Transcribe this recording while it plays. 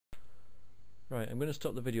Right, I'm going to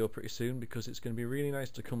stop the video pretty soon because it's going to be really nice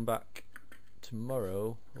to come back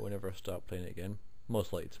tomorrow, or whenever I start playing it again.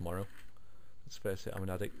 Most likely tomorrow. Let's face it, I'm an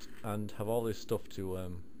addict, and have all this stuff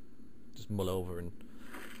to just mull over and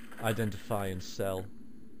identify and sell.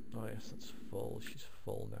 Oh yes, that's full. She's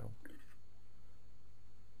full now.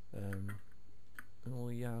 Oh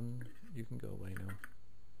Jan, you can go away now.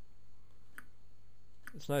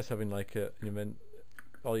 It's nice having like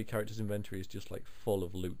all your characters' inventory is just like full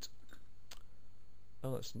of loot.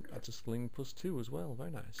 Oh, that's a sling +2 as well. Very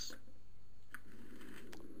nice.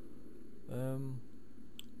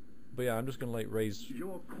 But yeah, I'm just gonna like raise.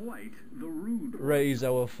 You're quite the rude. Raise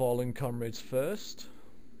our fallen comrades first.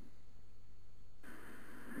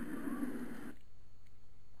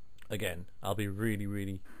 Again, I'll be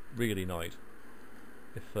really annoyed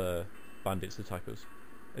if bandits attack us.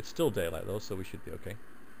 It's still daylight though, so we should be okay.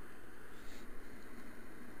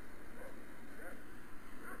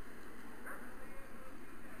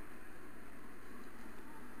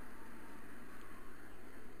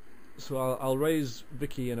 So I'll raise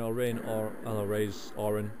Vicky and I'll raise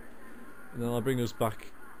Oren, and then I'll bring us back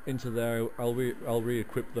into there. I'll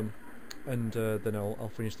re-equip them, and then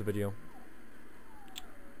I'll finish the video.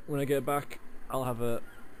 When I get back, I'll have a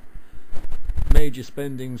major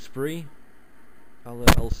spending spree.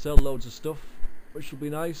 I'll sell loads of stuff, which will be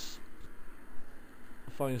nice.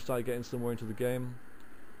 I'll finally start getting somewhere into the game.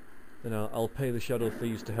 Then I'll pay the Shadow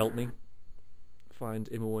Thieves to help me find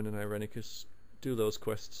Imoen and Irenicus, do those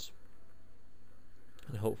quests,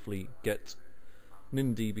 and hopefully get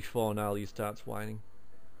Mindy before Nali starts whining.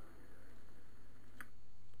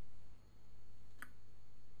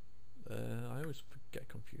 I always get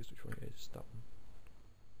confused which one it is. That one.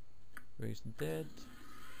 Raise the dead.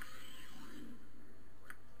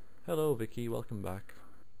 Hello Vicky, welcome back.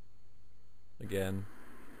 Again.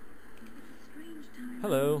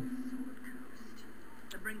 Hello.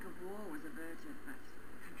 The brink of war was averted, but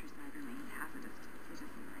the countryside remained hazardous to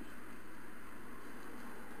citizenry.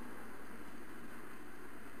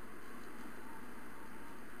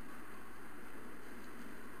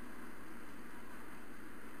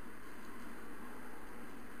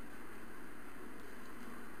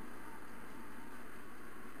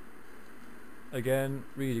 Again,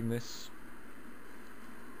 reading this.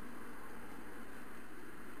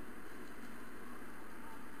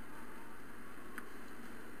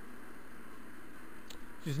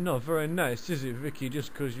 It's not very nice, is it, Vicky,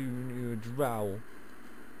 just because you drow?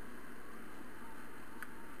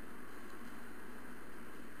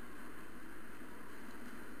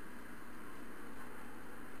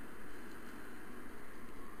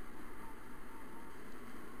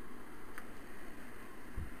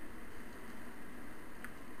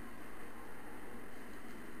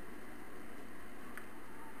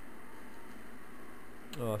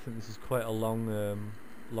 Oh, I think this is quite a long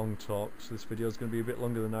talk, so this video is going to be a bit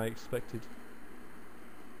longer than I expected.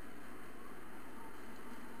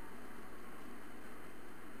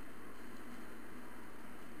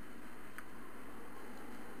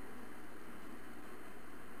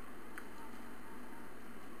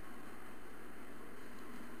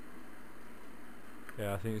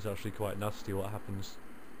 Yeah, I think it's actually quite nasty what happens.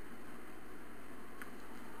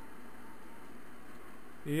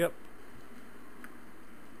 Yep.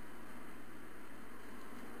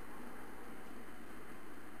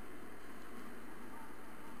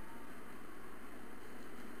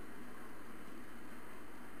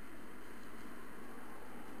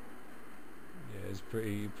 It's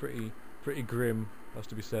pretty grim, has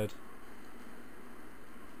to be said.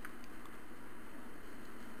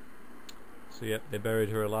 So yep, they buried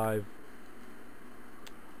her alive.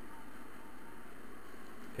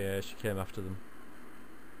 Yeah, she came after them.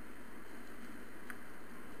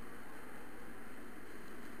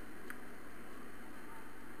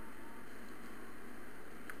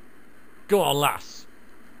 Go on, lass!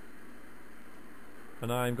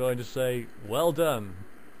 And I'm going to say, well done.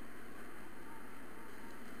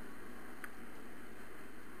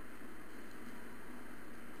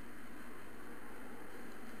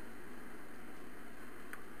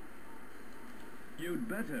 You'd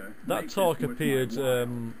better. That talk appeared a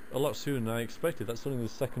lot sooner than I expected. That's only the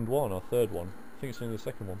second one or third one. I think it's only the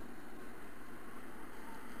second one.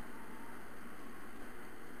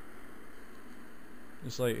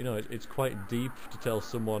 It's like, you know, it's quite deep to tell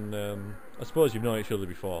someone. I suppose you've known each other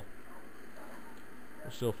before.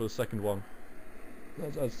 So for the second one,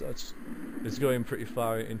 it's going pretty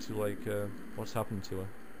far into like what's happened to her.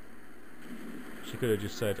 She could have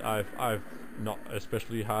just said, "I've not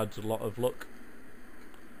especially had a lot of luck."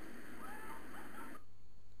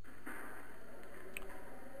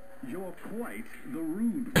 You're quite the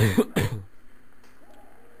rude one.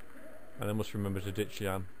 must remember to ditch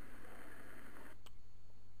Jan.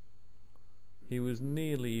 He was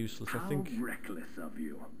nearly useless. I think How reckless of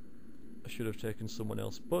you. I should have taken someone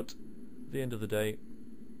else, but at the end of the day,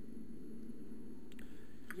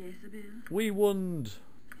 Yes, Bill. we won.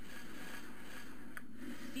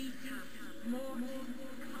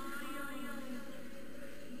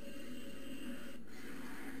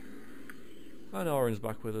 And Oren's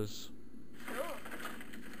back with us.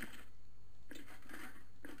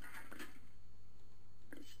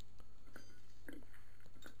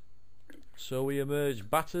 So we emerge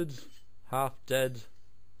battered, half dead,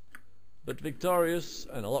 but victorious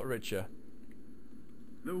and a lot richer.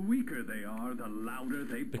 The weaker they are, the louder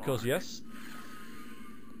they bark. Because yes.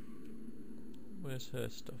 Where's her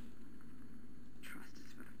stuff? Trust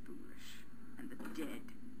is for the foolish and the dead.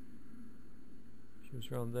 She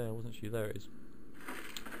was around there, wasn't she? There it is.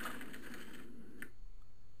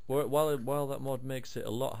 While that mod makes it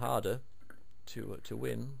a lot harder to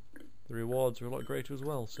win, the rewards are a lot greater as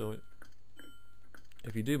well. So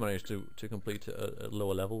if you do manage to complete it at a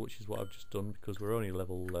lower level, which is what I've just done because we're only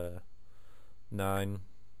level 9,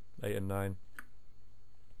 8 and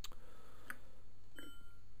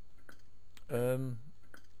 9.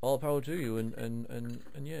 All power to you, and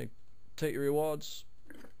yeah, take your rewards,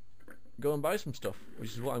 go and buy some stuff, which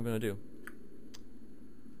is what I'm going to do.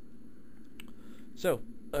 So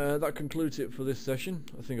that concludes it for this session.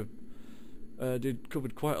 I think I've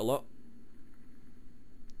covered quite a lot.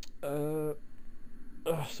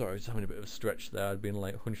 Sorry, I was having a bit of a stretch there. I'd been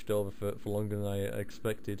like hunched over for longer than I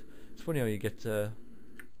expected. It's funny how you get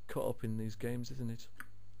caught up in these games, isn't it?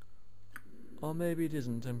 Or maybe it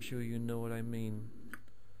isn't, I'm sure you know what I mean.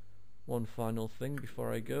 One final thing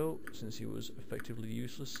before I go, since he was effectively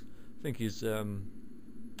useless. I think his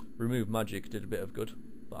remove magic did a bit of good,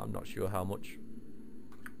 but I'm not sure how much.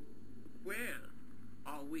 Well,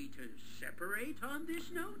 are we to separate on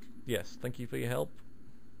this note? Yes, thank you for your help.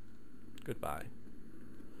 Goodbye.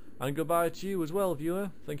 And goodbye to you as well,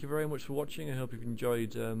 viewer. Thank you very much for watching. I hope you've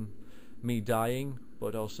enjoyed me dying,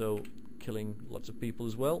 but also killing lots of people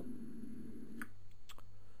as well.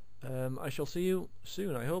 I shall see you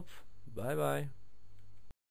soon, I hope. Bye bye.